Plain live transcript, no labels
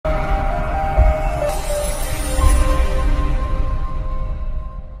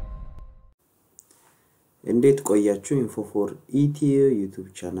እንዴት ቆያችሁ ኢንፎ ፎር ኢትዮ ዩቲዩብ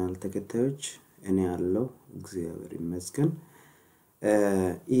ቻናል ተከታዮች እኔ ያለው እግዚአብሔር ይመስገን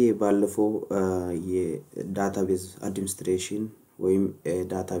ይሄ ባለፈው የዳታቤዝ አድሚኒስትሬሽን ወይም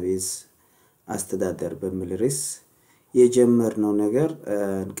ዳታቤዝ አስተዳደር በሚል ርዕስ የጀመርነው ነገር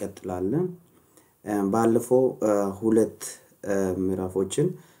እንቀጥላለን ባለፈው ሁለት ምዕራፎችን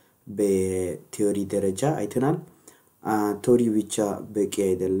በቲዮሪ ደረጃ አይተናል ቲዮሪ ብቻ በቂ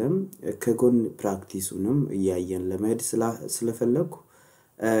አይደለም ከጎን ፕራክቲሱንም ያያየን ለመሄድ ስለፈለኩ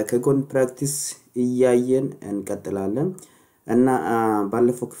ከጎን ፕራክቲስ ያያየን እንቀጥላለን እና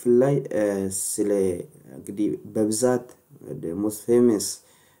ባለፈው ክፍል ላይ ስለ እንግዲህ በብዛት the most famous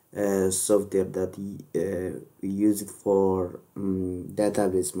software that used for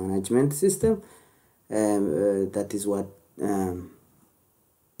database management system that is what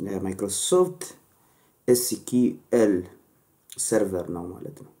Microsoft SQL server ነው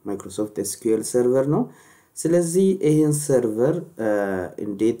ማለት ነው Microsoft SQL server ነው ስለዚህ ይሄን server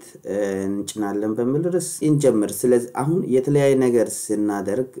እንዴት እንጭናለን በሚል ርዕስ እንጀምር ስለዚህ አሁን የተለያየ ነገር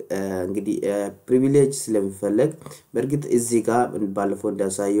ስናደርግ እንግዲህ ፕሪቪሌጅ ስለሚፈልግ በርግጥ እዚህ ጋር ባለፈው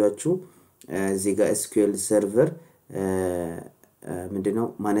እንዳሳያችሁ እዚህ ጋር SQL server ምንድነው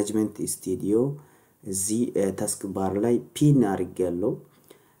ማኔጅመንት ስቱዲዮ እዚህ ታስክ ባር ላይ ፒን አድርጌያለሁ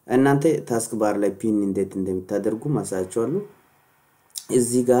እናንተ ታስክ ባር ላይ ፒን እንዴት እንደምታደርጉ ማሳያችኋለሁ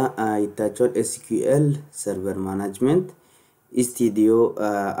እዚህ ጋር አይታችኋል SQL server management studio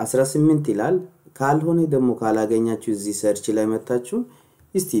 18 ይላል ካልሆነ ደግሞ ካላገኛችሁ እዚህ ሰርች ላይ መጣችሁ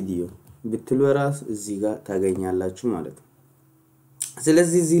ስቱዲዮ ብትሉ ራስ እዚህ ጋር ታገኛላችሁ ማለት ነው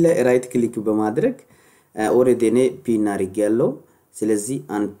ስለዚህ እዚህ ላይ ራይት ክሊክ በማድረግ ኦሬዲ እኔ ፒን አድርጌያለሁ ስለዚህ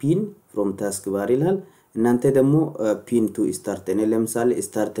unpin from task bar ይላል እናንተ ደግሞ pin to start እኔ ለምሳሌ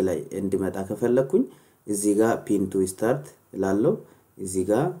start ላይ እንድመጣ ከፈለኩኝ እዚህ ጋር pin to start እላለሁ እዚህ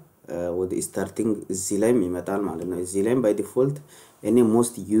ጋር ወደ starting እዚህ ላይ ይመጣል ማለት ነው እዚህ ላይ by default እኔ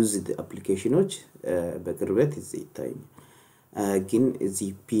most used applications በቅርበት እዚህ ይታይ ግን እዚህ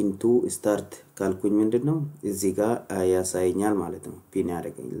pin to start ካልኩኝ ምንድነው እዚህ ጋር ያሳየኛል ማለት ነው pin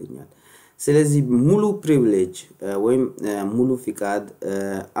ያደርግልኛል ስለዚህ ሙሉ ፕሪቪሌጅ ወይም ሙሉ ፍቃድ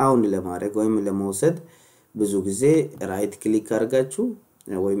አሁን ለማድረግ ወይም ለመውሰድ ብዙ ጊዜ ራይት ክሊክ አድርጋችሁ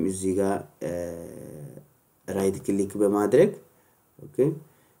ወይም እዚህ ጋር ራይት ክሊክ በማድረግ ኦኬ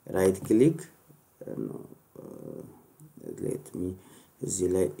ራይት ክሊክ let me እዚህ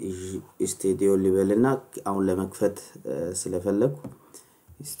ላይ ስቱዲዮ ሊበልና አሁን ለመክፈት ስለፈለኩ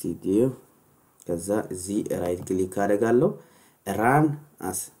ስቱዲዮ ከዛ እዚህ ራይት ክሊክ አደርጋለሁ run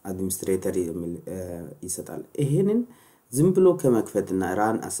as administrator ይሰጣል ይሄንን ዝም ብሎ ከመክፈትና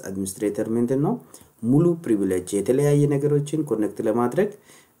run as administrator ምንድነው ሙሉ ፕሪቪሌጅ የተለያየ ነገሮችን ኮኔክት ለማድረግ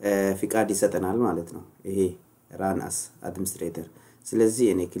ፍቃድ ይሰጠናል ማለት ነው ይሄ run as administrator ስለዚህ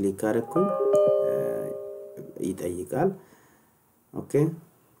እኔ ክሊክ አደረኩኝ ይጠይቃል ኦኬ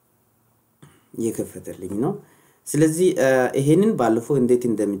የከፈተልኝ ነው ስለዚህ ይሄንን ባለፈው እንዴት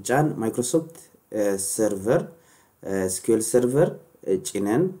እንደምጫን ማይክሮሶፍት ሰርቨር SQL server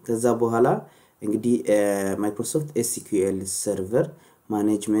ጭነን ከዛ በኋላ እንግዲህ ማይክሮሶፍት SQL server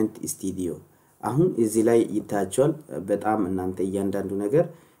management studio አሁን እዚህ ላይ ይታያችኋል በጣም እናንተ እያንዳንዱ ነገር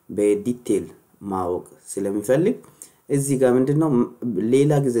በዲቴል ማወቅ ስለሚፈልግ እዚህ ጋር ምንድነው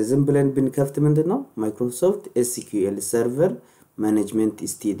ሌላ ጊዜ ዝም ብለን ብንከፍት ምንድነው ማይክሮሶፍት SQL server management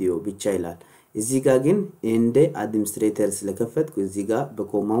studio ብቻ ይላል እዚህ ጋር ግን እንደ አድሚኒስትሬተር ስለከፈትኩ እዚህ ጋር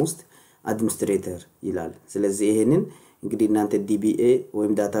በኮማ ውስጥ administrator ይላል ስለዚህ ይሄንን እንግዲህ እናንተ DBA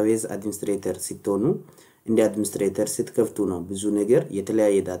ወይም database administrator ስትሆኑ እንደ administrator ስትከፍቱ ነው ብዙ ነገር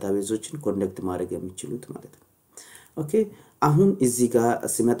የተለያየ ዳታቤዞችን ኮኔክት ማድረግ የሚችሉት ማለት ነው ኦኬ አሁን እዚህ ጋር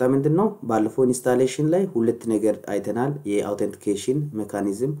ሲመጣ ምንድነው ባለፈው ኢንስታሌሽን ላይ ሁለት ነገር አይተናል የአውተንቲኬሽን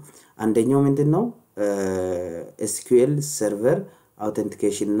ሜካኒዝም አንደኛው ምንድነው SQL server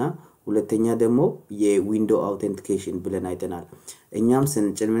authentication እና ሁለተኛ ደግሞ የዊንዶው አውተንቲኬሽን ብለን አይተናል እኛም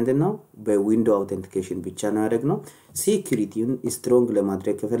ስንጭን ምንድነው በዊንዶው አውተንቲኬሽን ብቻ ነው ያደረግነው ሴኩሪቲውን ስትሮንግ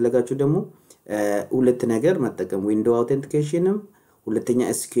ለማድረግ ከፈለጋችሁ ደግሞ ሁለት ነገር መጠቀም ዊንዶው አውተንቲኬሽንም ሁለተኛ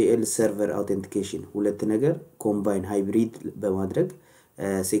SQL server authentication ሁለት ነገር ኮምባይን ሃይብሪድ በማድረግ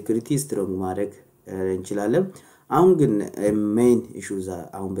ሴኩሪቲ ስትሮንግ ማድረግ እንችላለን አሁን ግን ሜን ኢሹዛ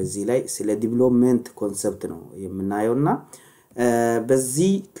አሁን በዚህ ላይ ስለ ዲቨሎፕመንት ኮንሰፕት ነው የምናየውና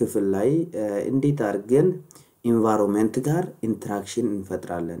በዚህ ክፍል ላይ እንዴት አድርገን environment ጋር interaction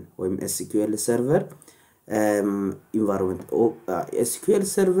እንፈጥራለን ወይም SQL server environment SQL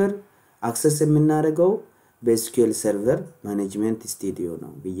server access የምናደርገው በSQL server management studio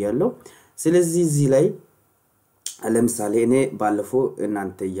ነው ብያለሁ ስለዚህ እዚህ ላይ ለምሳሌ እኔ ባለፈው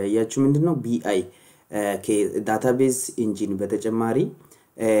እናንተ ያያችሁ ምንድነው BI ከዳታቤዝ ኢንጂን በተጨማሪ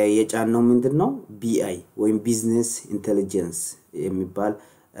የጫነው ምንድነው BI ወይም ቢዝነስ ኢንተለጀንስ የሚባል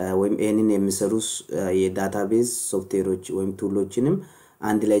ወይም ኤንን የሚሰሩስ የዳታቤዝ ሶፍትዌሮች ወይም ቱሎችንም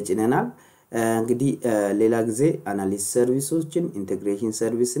አንድ ላይ ጭነናል እንግዲህ ሌላ ጊዜ አናሊሲስ ሰርቪሶችን ኢንተግሬሽን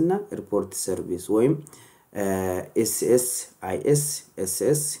ሰርቪስ እና ሪፖርት ሰርቪስ ወይም SSIS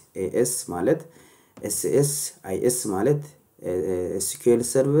ማለት SSIS ማለት SQL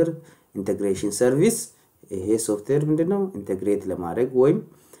server integration service ይሄ ሶፍትዌር ምንድነው ኢንተግሬት ለማድረግ ወይም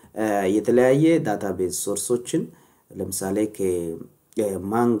የተለያየ ዳታቤዝ ሶርሶችን ለምሳሌ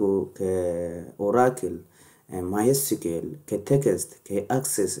ከማንጎ ከኦራክል MySQL ከቴክስት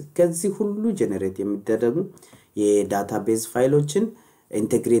ከአክሰስ ከዚህ ሁሉ ጀነሬት የሚደረጉ የዳታቤዝ ፋይሎችን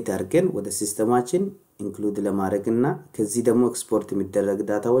ኢንተግሬት አድርገን ወደ ሲስተማችን ኢንክሉድ ለማድረግና ከዚህ ደግሞ ኤክስፖርት የሚደረግ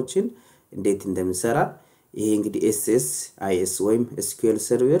ዳታዎችን እንዴት እንደምሰራ ይሄ እንግዲህ SSIS ወይም SQL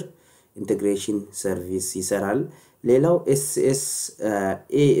server integration service ይሰራል ሌላው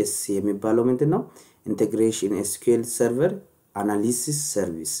SSAS የሚባለው ምንድነው integration SQL server analysis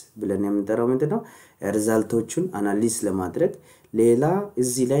service ብለን የምንጠራው ምንድነው ሪዛልቶቹን አናሊዝ ለማድረግ ሌላ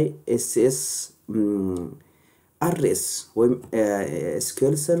እዚህ ላይ SSRS ወይም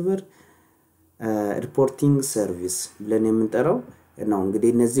SQL server reporting service ብለን የምንጠራው ነው እንግዲህ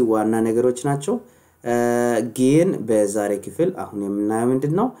እነዚህ ዋና ነገሮች ናቸው ግን በዛሬ ክፍል አሁን የምናየው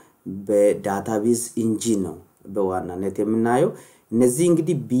ምንድነው በዳታቤዝ ኢንጂን ነው በዋናነት የምናየው እነዚህ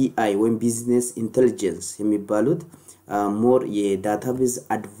እንግዲህ BI ወይም ቢዝነስ ኢንተለጀንስ የሚባሉት ሞር የዳታቤዝ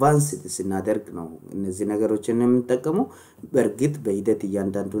አድቫንስድ ስናደርግ ነው እነዚህ ነገሮችን የምንጠቀመው በርግጥ በሂደት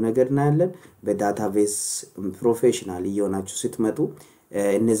እያንዳንዱ ነገር እናያለን በዳታቤዝ ፕሮፌሽናል እየሆናችሁ ስትመጡ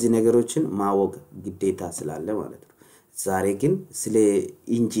እነዚህ ነገሮችን ማወቅ ግዴታ ስላለ ማለት ነው ዛሬ ግን ስለ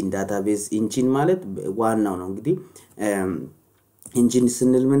ኢንጂን ዳታቤዝ ኢንጂን ማለት ዋናው ነው እንግዲህ ኢንጂን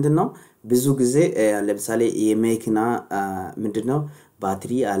ስንል ምንድነው ብዙ ጊዜ ለምሳሌ የመኪና ምንድነው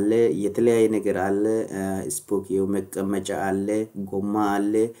ባትሪ አለ የተለያየ ነገር አለ ስፖኪዮ መቀመጫ አለ ጎማ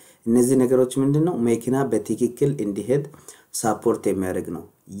አለ እነዚህ ነገሮች ምንድነው መኪና በትክክል እንዲሄድ ሳፖርት የሚያደርግ ነው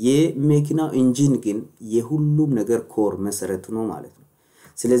የመኪናው ኢንጂን ግን የሁሉም ነገር ኮር መሰረቱ ነው ማለት ነው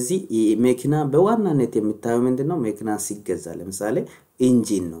ስለዚህ መኪና በዋናነት የሚታየው ምንድነው መኪና ሲገዛ ለምሳሌ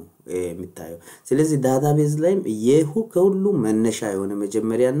ኢንጂን ነው የሚታየው ስለዚህ ዳታቤዝ ላይም ከሁሉ መነሻ የሆነ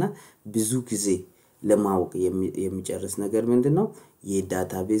መጀመሪያና ብዙ ጊዜ ለማወቅ የሚጨርስ ነገር ምንድነው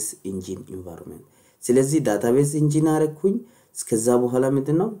የዳታቤዝ ኢንጂን ኢንቫይሮንመንት ስለዚህ ዳታቤዝ ኢንጂን አረኩኝ እስከዛ በኋላ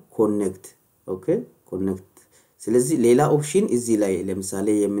ምንድነው ኮኔክት ኦኬ ኮኔክት ስለዚህ ሌላ ኦፕሽን እዚህ ላይ ለምሳሌ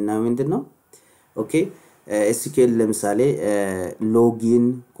የምናየው ምንድነው ኦኬ SQL ለምሳሌ ሎጊን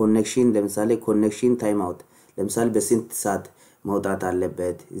ኮኔክሽን ለምሳሌ ኮኔክሽን ታይም አውት ለምሳሌ በስንት ሰዓት መውጣት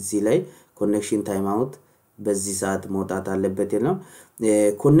አለበት እዚህ ላይ ኮኔክሽን ታይም አውት በዚህ ሰዓት መውጣት አለበት ነው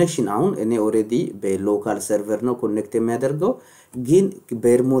ኮኔክሽን አሁን እኔ ኦሬዲ በሎካል ሰርቨር ነው ኮኔክት የሚያደርገው ግን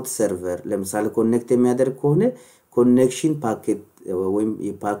በሪሞት ሰርቨር ለምሳሌ ኮኔክት የሚያደርግ ከሆነ ኮኔክሽን ፓኬት ወይም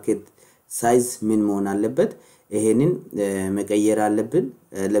የፓኬት ሳይዝ ምን መሆን አለበት ይሄንን መቀየር አለብን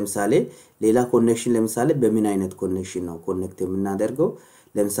ለምሳሌ ሌላ ኮኔክሽን ለምሳሌ በምን አይነት ኮኔክሽን ነው ኮኔክት የምናደርገው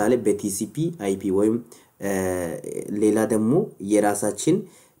ለምሳሌ በTCP IP ወይም ሌላ ደግሞ የራሳችን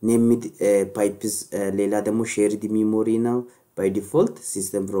ኔምድ ፓይፕስ ሌላ ደግሞ ሼርድ ሚሞሪ ነው ባይ ዲፎልት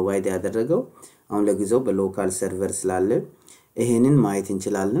ሲስተም ፕሮቫይድ ያደረገው አሁን ለጊዜው በሎካል ሰርቨር ስላለ ይሄንን ማየት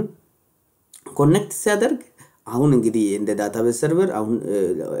እንችላለን ኮኔክት ሲያደርግ አሁን እንግዲህ እንደ ዳታቤዝ ሰርቨር አሁን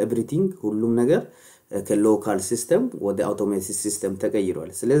ኤቭሪቲንግ ሁሉም ነገር ከሎካል ሲስተም ወደ አውቶሜቲክ ሲስተም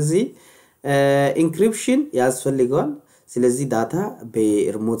ተቀይሯል ስለዚህ ኢንክሪፕሽን ያስፈልጋል ስለዚህ ዳታ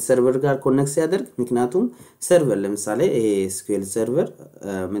በሪሞት ሰርቨር ጋር ኮኔክት ሲያደርግ ምክንያቱም ሰርቨር ለምሳሌ SQL ሰርቨር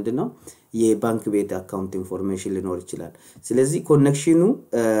ምንድነው የባንክ ቤት አካውንት ኢንፎርሜሽን ሊኖር ይችላል ስለዚህ ኮኔክሽኑ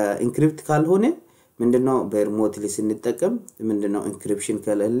ኢንክሪፕት ካልሆነ ምንድነው በሪሞት ስንጠቀም ምንድነው ኢንክሪፕሽን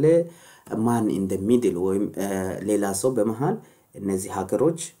ከሌለ ማን ኢን ዘ ሚድል ወይም ሌላ ሰው በመሃል እነዚህ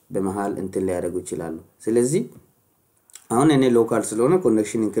ሃከሮች በመሃል እንትን ሊያደርጉ ይችላሉ ስለዚህ አሁን እኔ ሎካል ስለሆነ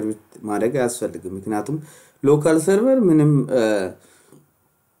ኮኔክሽን ኢንክሪፕት ማድረግ አያስፈልግም ምክንያቱም ሎካል ሰርቨር ምንም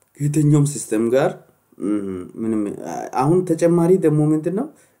የትኛውም ሲስተም ጋር ምንም አሁን ተጨማሪ ደግሞ ምንድነው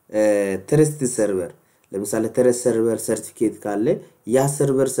ትረስት ሰርቨር ለምሳሌ ትረስት ሰርቨር ሰርቲፊኬት ካለ ያ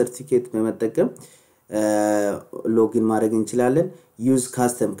ሰርቨር ሰርቲፊኬት በመጠቀም ሎጊን ማድረግ እንችላለን ዩዝ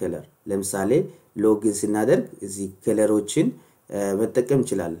ካስተም ከለር ለምሳሌ ሎጊን ስናደርግ እዚህ ከለሮችን መጠቀም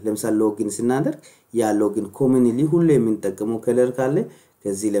ይችላል ለምሳሌ ሎጊን ስናደርግ ያ ሎጊን ኮመንሊ ሁሉ የምንጠቀመው ከለር ካለ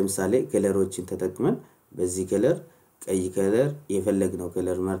ከዚህ ለምሳሌ ከለሮችን ተጠቅመን በዚህ ከለር ቀይ ከለር የፈለግነው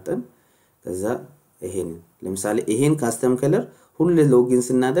ከለር መርጠን ከዛ ይሄን ለምሳሌ ይሄን ካስተም ከለር ሁሉ ሎጊን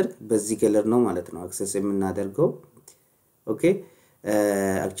ስናደርግ በዚህ ከለር ነው ማለት ነው አክሰስ የምናደርገው ኦኬ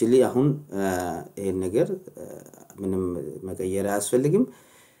actually አሁን ይሄን ነገር ምንም መቀየር አያስፈልግም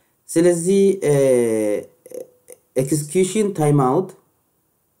ስለዚህ execution timeout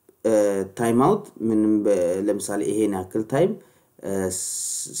ምንም ለምሳሌ ይሄን ያክል ታይም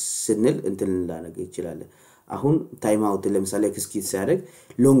ስንል እንትን ላነገ ይችላል አሁን timeout ለምሳሌ execute ሲያደርግ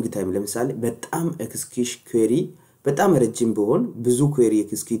long time ለምሳሌ በጣም execution query በጣም ረጅም ቢሆን ብዙ query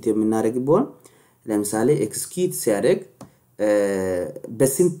execute የምናደርግ ቢሆን ለምሳሌ execute ሲያደርግ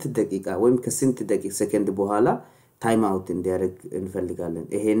በስንት ደቂቃ ወይም ከስንት ደቂቃ ሰከንድ በኋላ timeout እንዲያደርግ እንፈልጋለን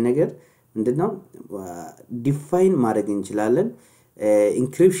ይሄን ነገር ምንድነው ዲፋይን ማድረግ እንችላለን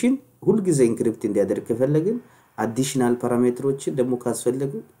ኢንክሪፕሽን ሁሉ ጊዜ ኢንክሪፕት እንዲያደርግ ከፈለግን አዲሽናል ፓራሜትሮችን ደግሞ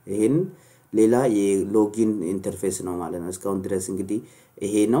ካስፈልጉ ይሄን ሌላ የሎጊን ኢንተርፌስ ነው ማለት ነው እስካሁን ድረስ እንግዲህ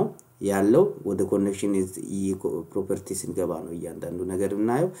ይሄ ነው ያለው ወደ ኮኔክሽን ፕሮፐርቲስ እንገባ ነው እያንዳንዱ ነገር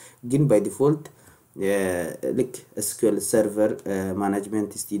እናየው ግን ባይ ዲፎልት ልክ SQL server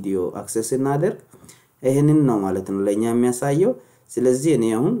management studio access እናደርግ ይሄንን ነው ማለት ነው ለኛ የሚያሳየው ስለዚህ እኔ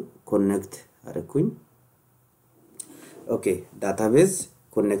አሁን ኮኔክት አደረኩኝ ኦኬ ዳታቤዝ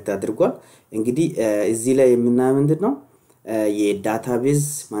ኮኔክት አድርጓል እንግዲህ እዚህ ላይ የምናየው ምንድነው የዳታቤዝ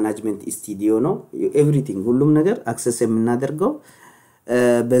ማኔጅመንት ስቱዲዮ ነው ኤቭሪቲንግ ሁሉም ነገር አክሰስ የምናደርገው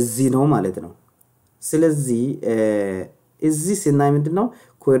በዚህ ነው ማለት ነው ስለዚህ እዚህ ስናይ ምንድነው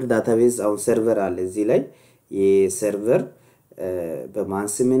ኮር ዳታቤዝ አሁን ሰርቨር አለ እዚህ ላይ የሰርቨር በማን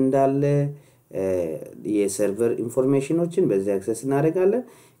ስም እንዳለ የሰርቨር ኢንፎርሜሽኖችን በዚህ አክሰስ እናደርጋለን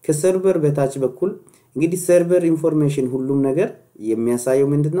ከሰርቨር በታች በኩል እንግዲህ ሰርቨር ኢንፎርሜሽን ሁሉም ነገር የሚያሳየው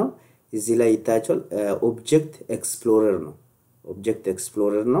ምንድነው እዚህ ላይ ይታያችኋል ኦብጀክት ኤክስፕሎረር ነው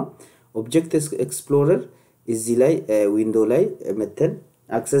ኦብጀክት ኤክስፕሎረር እዚህ ላይ ዊንዶ ላይ መተን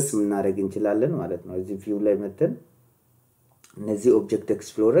አክሰስ እናደርግ እንችላለን ማለት ነው እዚህ ቪው ላይ መተን እነዚህ ኦብጀክት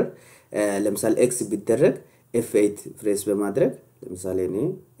ኤክስፕሎረር ለምሳሌ ኤክስ ቢደረግ F8 ፕሬስ በማድረግ ለምሳሌ እኔ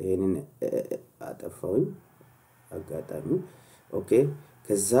ይሄንን አጠፋውኝ አጋጣሚ ኦኬ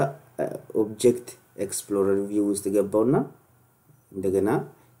ከዛ ኦብጀክት ኤክስፕሎረር ቪው ውስጥ ገባውና እንደገና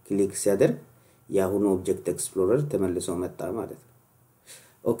ክሊክ ሲያደርግ ያሁኑ ኦብጀክት ኤክስፕሎረር ተመልሶ መጣ ማለት ነው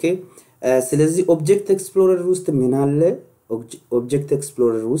ኦኬ ስለዚህ ኦብጀክት ኤክስፕሎረር ውስጥ ምን አለ ኦብጀክት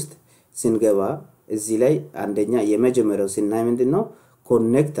ኤክስፕሎረር ውስጥ ስንገባ እዚህ ላይ አንደኛ የመጀመሪያው ስናይ ምንድነው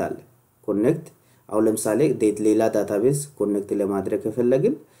ኮኔክት አለ ኮኔክት አሁን ለምሳሌ ሌላ ዳታቤዝ ኮኔክት ለማድረግ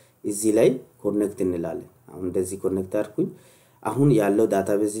ከፈለግን እዚህ ላይ ኮኔክት እንላለን አሁን እንደዚህ ኮኔክት አድርኩኝ አሁን ያለው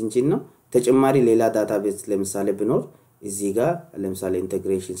ዳታቤዝ ኢንጂን ነው ተጨማሪ ሌላ ዳታቤዝ ለምሳሌ ቢኖር እዚህ ጋር ለምሳሌ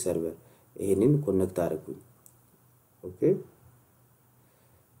ኢንተግሬሽን ሰርቨር ይሄንን ኮኔክት አድርኩኝ ኦኬ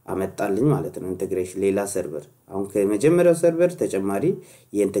አመጣልኝ ማለት ነው ኢንተግሬሽን ሌላ ሰርቨር አሁን ከመጀመሪያው ሰርቨር ተጨማሪ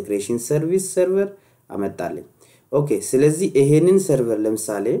የኢንተግሬሽን ሰርቪስ ሰርቨር አመጣልኝ ኦኬ ስለዚህ ይሄንን ሰርቨር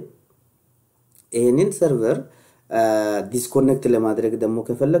ለምሳሌ ይሄንን ሰርቨር ዲስኮኔክት ለማድረግ ደግሞ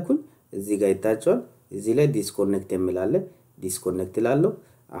ከፈለኩኝ እዚህ ጋር ይታያችኋል እዚህ ላይ ዲስኮኔክት የሚላለ ዲስኮኔክት ላለው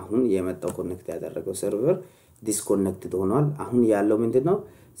አሁን የመጣው ኮኔክት ያደረገው ሰርቨር ዲስኮኔክትድ ሆኗል አሁን ያለው ምንድነው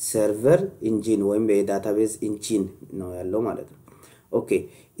ሰርቨር ኢንጂን ወይም የዳታቤዝ ኢንጂን ነው ያለው ማለት ነው ኦኬ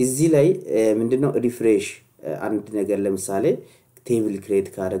እዚህ ላይ ምንድነው ሪፍሬሽ አንድ ነገር ለምሳሌ ቴብል ክሬት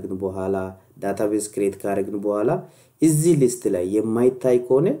ካደረግን በኋላ ዳታቤዝ ክሬት ካደረግን በኋላ እዚህ ሊስት ላይ የማይታይ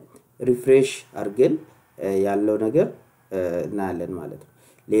ከሆነ ሪፍሬሽ አርገን ያለው ነገር እናያለን ማለት ነው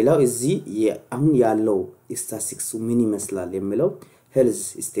ሌላው እዚህ አሁን ያለው ስታቲስቲክስ ምን ይመስላል የሚለው ሄልዝ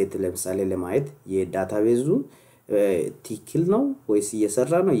ስቴት ለምሳሌ ለማየት የዳታቤዙ ቲክል ነው ወይስ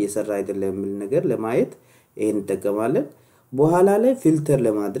እየሰራ አይደለም የሚል ነገር ለማየት ይሄን እንጠቀማለን በኋላ ላይ ፊልተር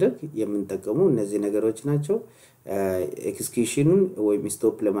ለማድረግ የምንጠቀመው እነዚህ ነገሮች ናቸው ኤክስኪዩሽኑን ወይም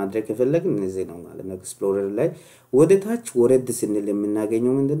ስቶፕ ለማድረግ ከፈለግን እነዚህ ነው ማለት ነው ኤክስፕሎረር ላይ ወደ ታች ወረድ ስንል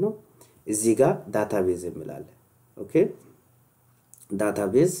የምናገኘው ምንድነው እዚህ ጋር ዳታቤዝ ይምላል ኦኬ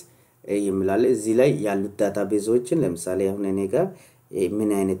ዳታቤዝ ይምላል እዚህ ላይ ያሉት ዳታቤዞችን ለምሳሌ አሁን እኔ ጋር ምን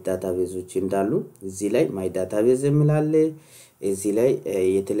አይነት ዳታቤዞች እንዳሉ እዚህ ላይ ማይ ዳታቤዝ ይምላል እዚህ ላይ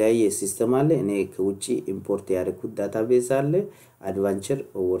የተለያየ ሲስተም አለ እኔ ከውጪ ኢምፖርት ያደረኩት ዳታቤዝ አለ አድቫንቸር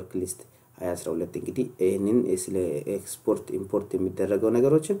ወርክ ሊስት 2012 እንግዲህ ይሄንን ስለ ኤክስፖርት ኢምፖርት የሚደረገው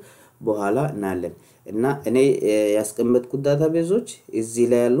ነገሮችን በኋላ እናያለን እና እኔ ያስቀመጥኩት ዳታቤዞች እዚህ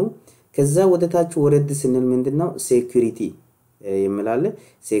ላይ ያሉ ከዛ ወደ ታች ወረድ ስንል ምንድነው ሴኩሪቲ ይምላል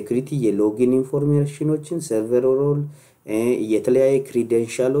ሴኩሪቲ የሎጊን ኢንፎርሜሽኖችን ሰርቨር ሮል የተለያየ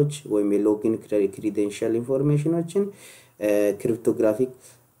ክሬደንሻሎች ወይም የሎጊን ክሬደንሻል ኢንፎርሜሽኖችን ክሪፕቶግራፊክ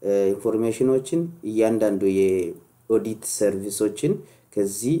ኢንፎርሜሽኖችን እያንዳንዱ የኦዲት ሰርቪሶችን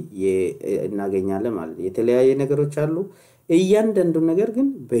ከዚህ እናገኛለን ማለት የተለያየ ነገሮች አሉ እያንዳንዱ ነገር ግን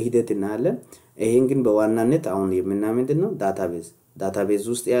በሂደት እናያለን ይሄን ግን በዋናነት አሁን የምናየው ምንድነው ዳታቤዝ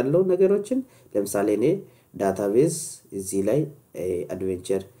ውስጥ ያለው ነገሮችን ለምሳሌ እኔ ዳታቤዝ እዚህ ላይ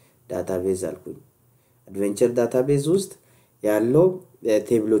አድቬንቸር ዳታቤዝ አልኩኝ adventure database ውስጥ ያለው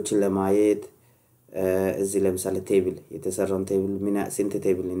ቴብሎችን ለማየት እዚህ ለምሳሌ ቴብል የተሰራውን ቴብል ምን ስንት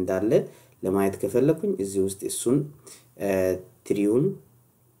ቴብል እንዳለ ለማየት ከፈለኩኝ እዚህ ውስጥ እሱን ትሪውን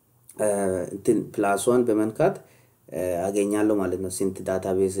እንትን +1 በመንካት አገኛለሁ ማለት ነው ስንት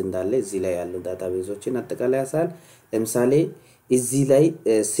ዳታቤዝ እንዳለ እዚህ ላይ ያለው ዳታቤዞችን አጠቃላይ ያሳል ለምሳሌ እዚህ ላይ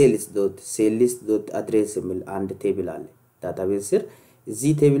sales.address የሚል አንድ ቴብል አለ ዳታቤዝ ስር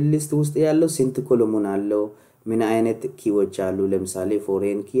እዚህ ቴብል ሊስት ውስጥ ያለው ስንት ኮለሙን አለው ምን አይነት ኪዎች አሉ ለምሳሌ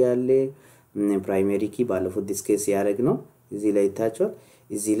ፎሬን ኪ አለ ፕራይመሪ ኪ ባለፈው ዲስከስ ያደረግ ነው እዚህ ላይ ታቻል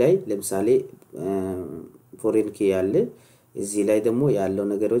እዚህ ላይ ለምሳሌ ፎሬን ኪ አለ እዚህ ላይ ደግሞ ያለው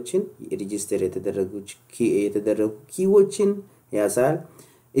ነገሮችን ሬጂስተር የተደረጉ ኪዎችን ያሳል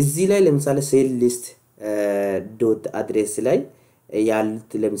እዚህ ላይ ለምሳሌ ሴል ሊስት ዶት አድሬስ ላይ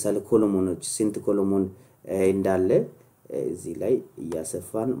ያሉት ለምሳሌ ኮለሙኖች ስንት ኮለሙን እንዳለ እዚህ ላይ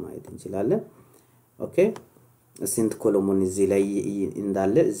ያሰፋን ማየት እንችላለን ኦኬ ስንት ኮለሙን እዚህ ላይ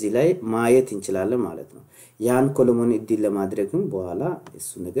እንዳለ እዚህ ላይ ማየት እንችላለን ማለት ነው ያን ኮለሙን እዲል ለማድረግም በኋላ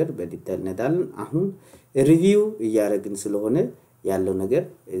እሱ ነገር በዲቴል ነዳለን አሁን ሪቪው ያረግን ስለሆነ ያለው ነገር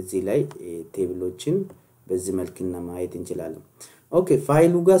እዚህ ላይ ቴብሎችን በዚህ መልክና ማየት እንችላለን ኦኬ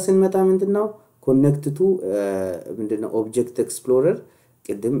ፋይሉ ጋር ስንመጣ ምንድነው ኮኔክት ቱ ምንድነው ኦብጀክት ኤክስፕሎረር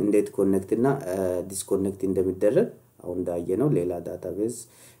ቅድም እንዴት ኮኔክት እና ዲስኮኔክት እንደሚደረግ አሁን ዳየነው ሌላ ዳታቤዝ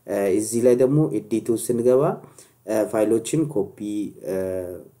እዚህ ላይ ደግሞ ኤዲቱ ስንገባ ፋይሎችን ኮፒ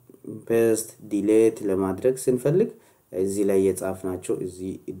ፔስት ዲሌት ለማድረግ ስንፈልግ እዚህ ላይ የጻፍናቸው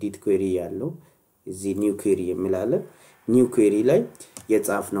እዚህ ኤዲት ኩዌሪ ያለው እዚህ ኒው ኩዌሪ የሚላለ ኒው ኩዌሪ ላይ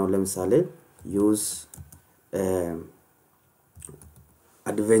የጻፍነው ለምሳሌ ዩዝ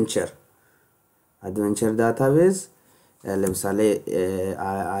adventure database ለምሳሌ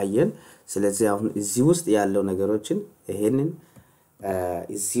አየን ስለዚህ አሁን እዚህ ውስጥ ያለው ነገሮችን ይሄንን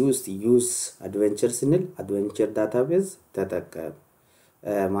እዚህ ውስጥ ዩዝ adventure ስንል adventure database ተጠቀም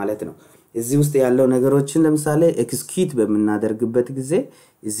ማለት ነው እዚህ ውስጥ ያለው ነገሮችን ለምሳሌ ኤክስኪዩት በመናደርግበት ጊዜ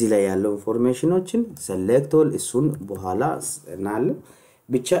እዚህ ላይ ያለው ኢንፎርሜሽኖችን select all እሱን በኋላ እናል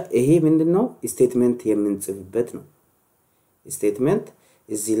ብቻ ይሄ ምንድነው ስቴትመንት የምንጽፍበት ነው ስቴትመንት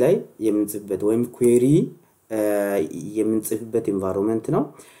እዚህ ላይ የምንጽፍበት ወይም ኩዌሪ የምንጽፍበት environment ነው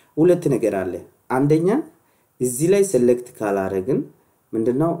ሁለት ነገር አለ አንደኛ እዚህ ላይ select ካላረግን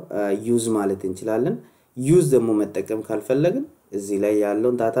ምንድነው ዩዝ ማለት እንችላለን ዩዝ ደግሞ መጠቀም ካልፈለግን እዚህ ላይ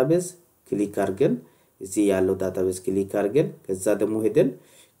ያለው ዳታቤዝ ክሊክ አድርገን እዚህ ያለው ዳታቤዝ ክሊክ አድርገን ከዛ ደግሞ ሄደን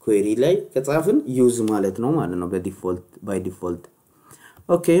ኩዌሪ ላይ ከጻፍን ዩዝ ማለት ነው በዲፎልት ባይ ዲፎልት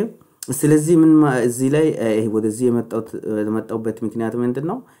ኦኬ ስለዚህ ምን እዚህ ላይ ወደዚህ የመጣውበት ምክንያት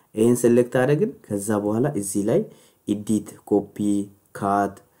ምንድነው ይሄን select አድርገን ከዛ በኋላ እዚህ ላይ ኤዲት ኮፒ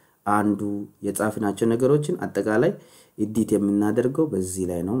ካት አንዱ የጻፍናቸው ነገሮችን አጠቃላይ ኤዲት የምናደርገው በዚህ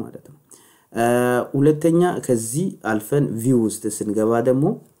ላይ ነው ማለት ነው ሁለተኛ ከዚህ አልፈን ቪው ውስጥ ስንገባ ደግሞ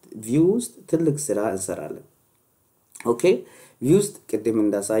ቪው ውስጥ ትልቅ ስራ እንሰራለን ኦኬ ቪው ውስጥ ቅድም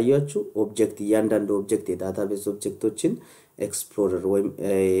እንዳሳያችሁ ኦብጀክት እያንዳንዱ ኦብጀክት የዳታቤዝ ኦብጀክቶችን ኤክስፕሎረር ወይም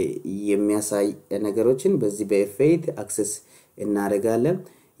የሚያሳይ ነገሮችን በዚህ በኤፍ8 አክሰስ እናደርጋለን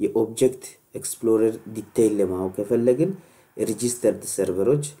የኦብጀክት ኤክስፕሎረር ዲቴይል ለማወቅ ከፈለግን ሬጂስተርድ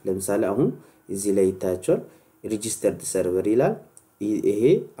ሰርቨሮች ለምሳሌ አሁን እዚህ ላይ ይታያችኋል ሬጂስተርድ ሰርቨር ይላል ይሄ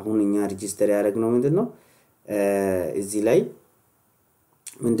አሁን እኛ ሬጂስተር ያደረግነው ምንድነው እዚህ ላይ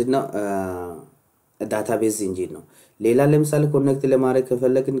ምንድነው ዳታቤዝ ኢንጂን ነው ሌላ ለምሳሌ ኮኔክት ለማድረግ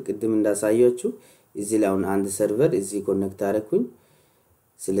ከፈለግን ቅድም እንዳሳያችሁ እዚህ ላይ አሁን አንድ ሰርቨር እዚህ ኮኔክት አደረኩኝ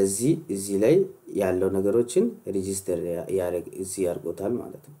ስለዚህ እዚህ ላይ ያለው ነገሮችን ሬጂስተር ያደርግ እዚህ ያርጎታል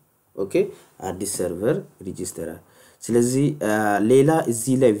ማለት ነው ኦኬ አዲስ ሰርቨር ሬጂስተር ስለዚህ ሌላ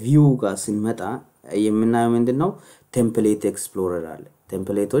እዚህ ላይ ቪው ጋር ስንመጣ የምናየው ምንድነው ቴምፕሌት ኤክስፕሎረር አለ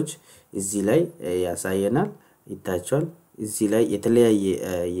ቴምፕሌቶች እዚህ ላይ ያሳየናል ይታያችኋል እዚህ ላይ የተለያየ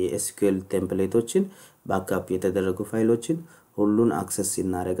የኤስኪዩኤል ቴምፕሌቶችን ባክአፕ የተደረጉ ፋይሎችን ሁሉን አክሰስ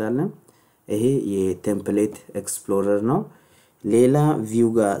እናደርጋለን ይሄ የቴምፕሌት ኤክስፕሎረር ነው ሌላ ቪው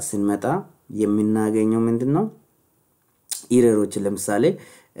ጋር ስንመጣ የምናገኘው ምንድነው ኢረሮች ለምሳሌ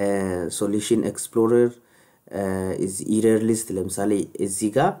ሶሉሽን ኤክስፕሎረር ኢረር ሊስት ለምሳሌ እዚህ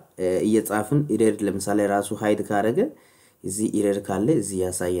ጋር እየጻፍን ኢረር ለምሳሌ ራሱ ሃይድ ካረገ እዚህ ኢረር ካለ እዚህ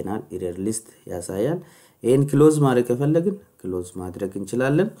ያሳየናል ኢረር ሊስት ያሳያል ይሄን ክሎዝ ማድረግ ከፈለግን ክሎዝ ማድረግ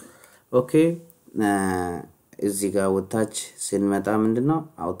እንችላለን ኦኬ እዚህ ጋር ወታች ስንመጣ ምንድነው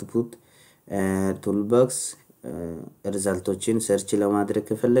አውትፑት ቱልቦክስ ሪዛልቶችን ሰርች ለማድረግ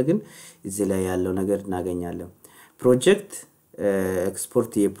ከፈለግን እዚህ ላይ ያለው ነገር እናገኛለን ፕሮጀክት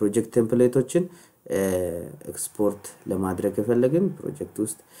ኤክስፖርት የፕሮጀክት ቴምፕሌቶችን ኤክስፖርት ለማድረግ ከፈለግን ፕሮጀክት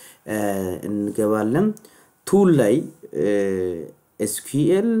ውስጥ እንገባለን ቱል ላይ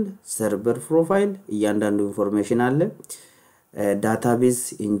SQL server profile እያንዳንዱ ኢንፎርሜሽን አለ database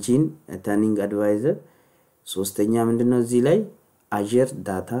engine turning advisor ሶስተኛ ምንድነው እዚህ ላይ Azure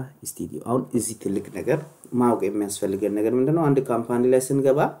data studio አሁን እዚህ ትልቅ ነገር ማወቅ የሚያስፈልገን ነገር ምንድነው አንድ ካምፓኒ ላይ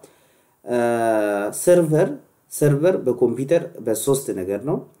ስንገባ ሰርቨር በኮምፒውተር በሶስት ነገር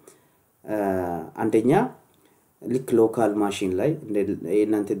ነው አንደኛ ልክ ሎካል ማሽን ላይ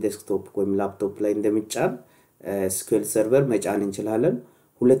እናንተ ዴስክቶፕ ወይም ላፕቶፕ ላይ እንደሚጫን SQL server መጫን እንችላለን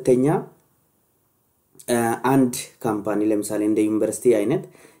ሁለተኛ አንድ ካምፓኒ ለምሳሌ እንደ ዩኒቨርሲቲ አይነት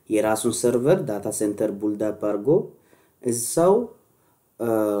የራሱን ሰርቨር ዳታ ሴንተር ቡልድ አፕ አድርጎ እዛው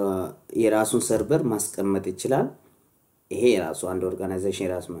የራሱን ሰርቨር ማስቀመጥ ይችላል ይሄ የራሱ አንድ ኦርጋናይዜሽን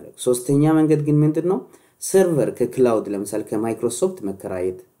የራሱ ማለት ሶስተኛ መንገድ ግን ምንድነው ሰርቨር ከክላውድ ለምሳሌ ከማይክሮሶፍት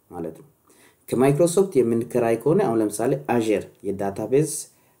መከራየት ማለት ነው ከማይክሮሶፍት የምንከራይ ከሆነ አሁን ለምሳሌ Azure የዳታቤዝ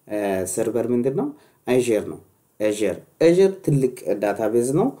ሰርቨር ምንድነው Azure ነው Azure ትልቅ ዳታቤዝ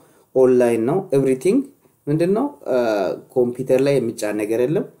ነው ኦንላይን ነው ኤቭሪቲንግ ምንድነው ኮምፒውተር ላይ የሚጫን ነገር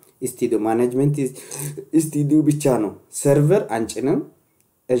የለም ስቱዲዮ ማኔጅመንት ስቱዲዮ ብቻ ነው ሰርቨር አንጭንም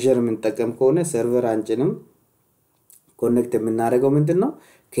Azure የምንጠቀም ከሆነ ሰርቨር አንጭንም ኮኔክት የምናደርገው ምንድነው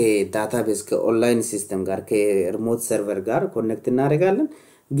ከዳታቤዝ ከኦንላይን ሲስተም ጋር ከሪሞት ሰርቨር ጋር ኮኔክት እናደርጋለን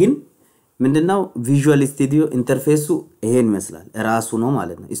ግን ምንድነው ቪዥዋል ስቱዲዮ ኢንተርፌሱ ይሄን ይመስላል ራሱ ነው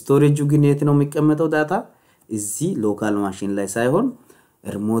ማለት ነው ስቶሬጁ ግን የት ነው የሚቀመጠው ዳታ እዚህ ሎካል ማሽን ላይ ሳይሆን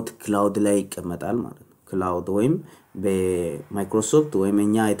ሪሞት ክላውድ ላይ ይቀመጣል ማለት ነው ክላውድ ወይም በማይክሮሶፍት ወይም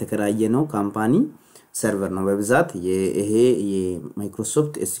እኛ የተከራየነው ካምፓኒ ሰርቨር ነው በብዛት ይሄ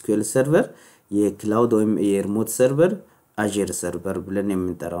የማይክሮሶፍት SQL ሰርቨር የክላውድ ወይም የሪሞት ሰርቨር Azure ሰርቨር ብለን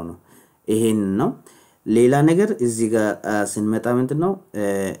የምንጠራው ነው ይሄን ነው ሌላ ነገር እዚህ ጋር ስንመጣ ምንድነው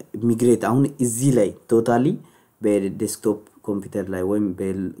ሚግሬት አሁን እዚህ ላይ ቶታሊ በዴስክቶፕ ኮምፒውተር ላይ ወይም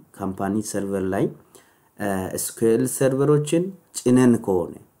በካምፓኒ ሰርቨር ላይ SQL ሰርቨሮችን ጭነን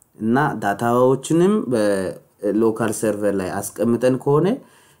ከሆነ እና ዳታዎችንም በሎካል ሰርቨር ላይ አስቀምጠን ከሆነ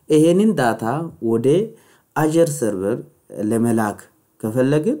ይሄንን ዳታ ወደ Azure ሰርቨር ለመላክ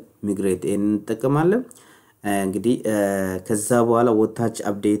ከፈለግን ሚግሬት እንጠቀማለን እንግዲህ ከዛ በኋላ ወታች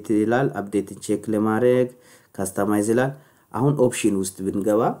አፕዴት ይላል አፕዴት ቼክ ለማድረግ ካስተማይዝ ይላል አሁን ኦፕሽን ውስጥ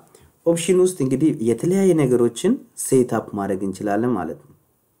ብንገባ ኦፕሽን ውስጥ እንግዲህ የተለያየ ነገሮችን ሴት አፕ ማድረግ እንችላለን ማለት ነው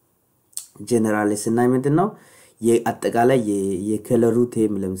ጀነራሊ ስናይ ምንድነው የአጠቃላይ የከለሩ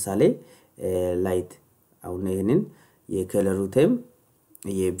ቴም ለምሳሌ ላይት አሁን ይሄንን የከለሩ ቴም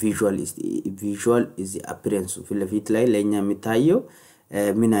የቪዥዋል is appearance ፊት ላይ ለኛ የሚታየው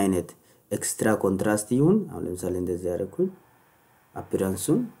ምን አይነት ኤክስትራ ኮንትራስት ይሁን አሁን ለምሳሌ እንደዚህ ያደርኩኝ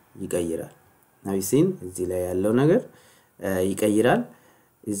አፒራንሱን ይቀይራል ናይሲን እዚህ ላይ ያለው ነገር ይቀይራል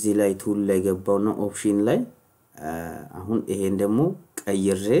እዚህ ላይ ቱል ላይ ገባው ነው ኦፕሽን ላይ አሁን ይሄን ደግሞ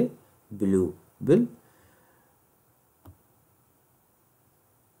ቀይሬ ብሉ ብል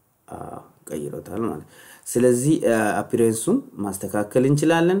ቀይሮታል ማለት ስለዚህ አፒራንሱን ማስተካከል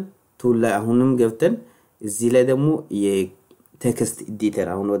እንችላለን ቱል ላይ አሁንም ገብተን እዚህ ላይ ደግሞ ቴክስት ኤዲተር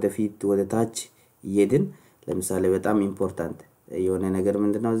አሁን ወደፊት ወደ ታች ይሄድን ለምሳሌ በጣም ኢምፖርታንት የሆነ ነገር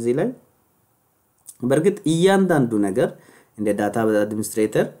ምንድነው እዚህ ላይ በርግጥ እያንዳንዱ ነገር እንደ ዳታ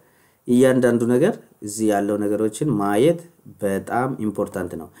አድሚኒስትሬተር እያንዳንዱ ነገር እዚህ ያለው ነገሮችን ማየት በጣም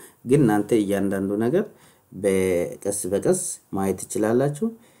ኢምፖርታንት ነው ግን እናንተ እያንዳንዱ ነገር በቀስ ማየት ትችላላችሁ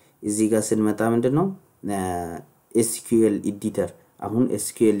እዚህ ጋር ስንመጣ ምንድነው SQL ኤዲተር አሁን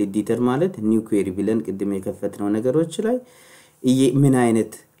SQL ኤዲተር ማለት ኒው ኩዌሪ ብለን ቅድም የከፈትነው ነገሮች ላይ ምን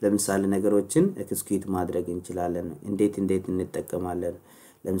አይነት ለምሳሌ ነገሮችን ኤክስኪዩት ማድረግ እንችላለን እንዴት እንጠቀማለን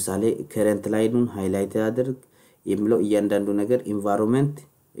ለምሳሌ ከረንት ላይኑን ሃይላይት አድርግ የሚለው እያንዳንዱ ነገር ኢንቫይሮንመንት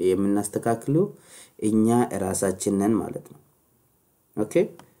የምናስተካክለው እኛ ራሳችን ነን ማለት ነው ኦኬ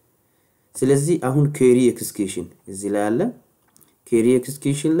ስለዚህ አሁን ኩዌሪ ኤክስኪዩሽን እዚህ ላይ አለ ኩዌሪ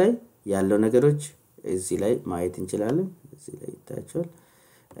ኤክስኪዩሽን ላይ ያለው ነገሮች እዚህ ላይ ማየት እንችላለን እዚህ ላይ ይታያችኋል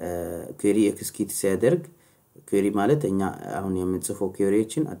ኩዌሪ ኤክስኪዩት ሲያደርግ ኩዌሪ ማለት እኛ አሁን የምንጽፈው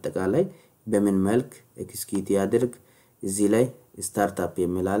ኩዌሪዎችን አጠቃላይ በምን መልክ ኤክስኪዩት ያደርግ እዚህ ላይ ስታርትአፕ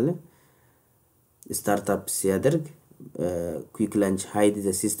የሚላል ስታርትአፕ ሲያደርግ quick launch hide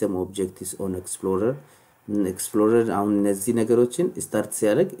the system objectives on explorer አሁን እነዚህ ነገሮችን ስታርት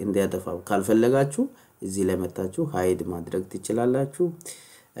ሲያደርግ እንዲያጠፋው ካልፈለጋችሁ እዚህ ላይ መጣችሁ ሃይድ ማድረግ ትችላላችሁ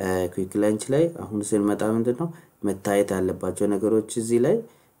quick launch ላይ አሁን ስንመጣ ምንድነው መታየት ያለባቸው ነገሮች እዚህ ላይ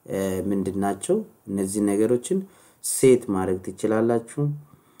ምንድናቸው እነዚህ ነገሮችን ሴት ማድረግ ትችላላችሁ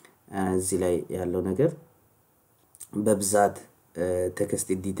እዚህ ላይ ያለው ነገር በብዛት ቴክስት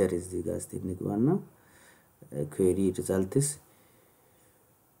ኤዲተር እዚህ ጋር እንግባና query results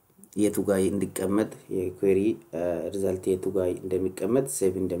የቱ ጋር እንዲቀመጥ የquery result የቱ ጋር እንደሚቀመጥ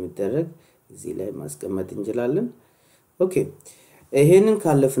ሴቭ እንደሚደረግ እዚህ ላይ ማስቀመጥ እንችላለን ኦኬ ይሄንን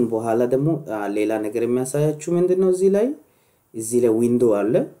ካለፍን በኋላ ደግሞ ሌላ ነገር የሚያሳያችሁ ምንድነው እዚህ ላይ ዊንዶው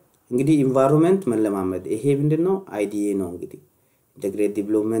አለ እንግዲህ environment መለማመድ ይሄ ምንድነው IDE ነው እንግዲህ integrated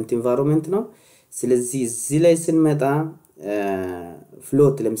development environment ነው ስለዚህ እዚህ ላይ ስንመጣ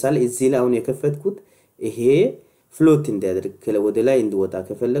ፍሎት ለምሳሌ እዚህ ላይ አሁን የከፈትኩት ይሄ ፍሎት እንዲያደርግ ወደ ላይ እንዲወጣ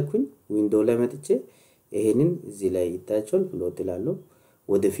ከፈለኩኝ ዊንዶው ላይ መጥቼ ይሄንን እዚህ ላይ ይታያችኋል ፍሎት ይላል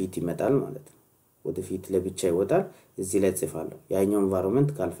ወደፊት ይመጣል ማለት ነው ወደፊት ለብቻ ይወጣል እዚህ ላይ ጽፋለሁ ያኛው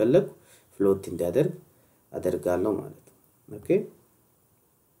environment ካልፈለኩ ፍሎት እንዲያደርግ አደርጋለሁ ማለት ነው ኦኬ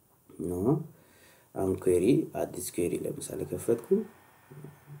ኖ አሁን query አዲስ query ለምሳሌ ከፈትኩ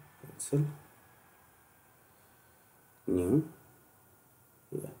ስል ኒው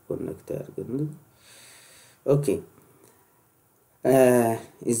ኮኔክት አድርገን ኦኬ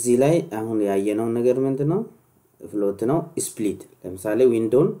እዚህ ላይ አሁን ያየነው ነገር ምንድነው ፍሎት ነው ስፕሊት ለምሳሌ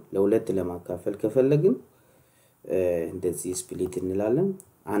ዊንዶውን ለሁለት ለማካፈል ከፈለግን እንደዚህ ስፕሊት እንላለን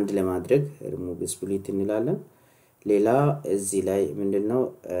አንድ ለማድረግ ሪሙቭ ስፕሊት እንላለን ሌላ እዚህ ላይ ምንድነው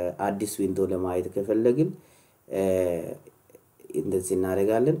አዲስ ዊንዶው ለማየት ከፈለግን እንደዚህ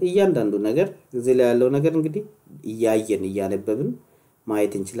እናደርጋለን እያንዳንዱ ነገር እዚህ ላይ ያለው ነገር እንግዲህ እያነበብን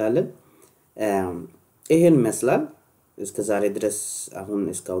ማየት እንችላለን ይሄን መስላል እስከ ዛሬ ድረስ አሁን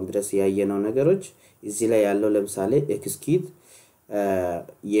እስካሁን ድረስ ያየነው ነገሮች እዚህ ላይ ያለው ለምሳሌ ኤክስኪዩት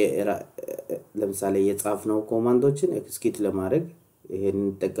ለምሳሌ የጻፍነው ኮማንዶችን ኤክስኪዩት ለማድረግ ይሄን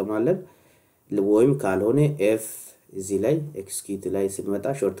እንጠቀማለን ወይም ካልሆነ ኤፍ እዚህ ላይ ኤክስኪዩት ላይ ስንመጣ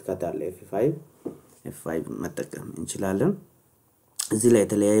ሾርትካት አለ F5 መጠቀም እንችላለን እዚህ ላይ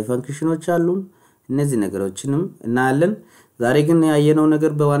የተለያዩ ፈንክሽኖች አሉ እነዚህ ነገሮችንም እናያለን ዛሬ ግን ያየነው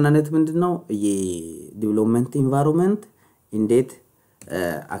ነገር በዋናነት ምንድነው የዲቨሎፕመንት ኢንቫይሮንመንት እንዴት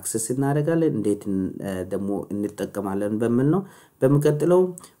አክሰስ እናደርጋለን እንዴት ደግሞ እንጠቀማለን በሚል ነው በመቀጠለው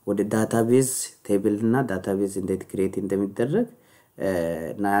ወደ ዳታቤዝ ቴብል እና ዳታቤዝ እንዴት ክሬት እንደሚደረግ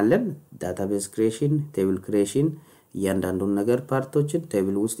እናያለን ዳታቤዝ ክሬሽን ቴብል ክሬሽን እያንዳንዱን ነገር ፓርቶችን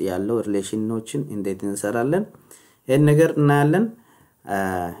ቴብል ውስጥ ያለው ሪሌሽኖችን እንዴት እንሰራለን ይሄን ነገር እናያለን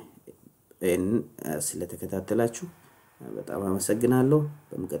ስለተከታተላችሁ በጣም አመሰግናለሁ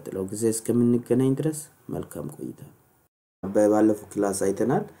በመቀጠለው ጊዜ እስከምንገናኝ ድረስ መልካም ቆይታ በባለፈው ክላስ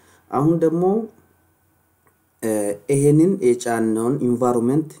አይተናል አሁን ደግሞ ይሄንን የጫነውን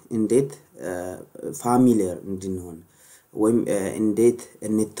ኢንቫይሮንመንት እንዴት ፋሚሊየር እንድንሆን ወይም እንዴት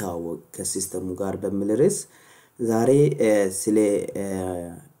እንታወቅ ከሲስተሙ ጋር በመለረስ ዛሬ ስለ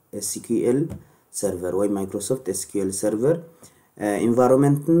SQL ሰርቨር ወይ ማይክሮሶፍት SQL ሰርቨር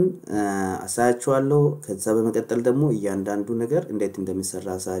ኢንቫይሮንመንትን አሳያችኋለሁ ከዛ በመቀጠል ደግሞ እያንዳንዱ ነገር እንዴት እንደሚሰራ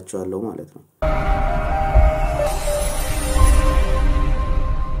አሳያችኋለሁ ማለት ነው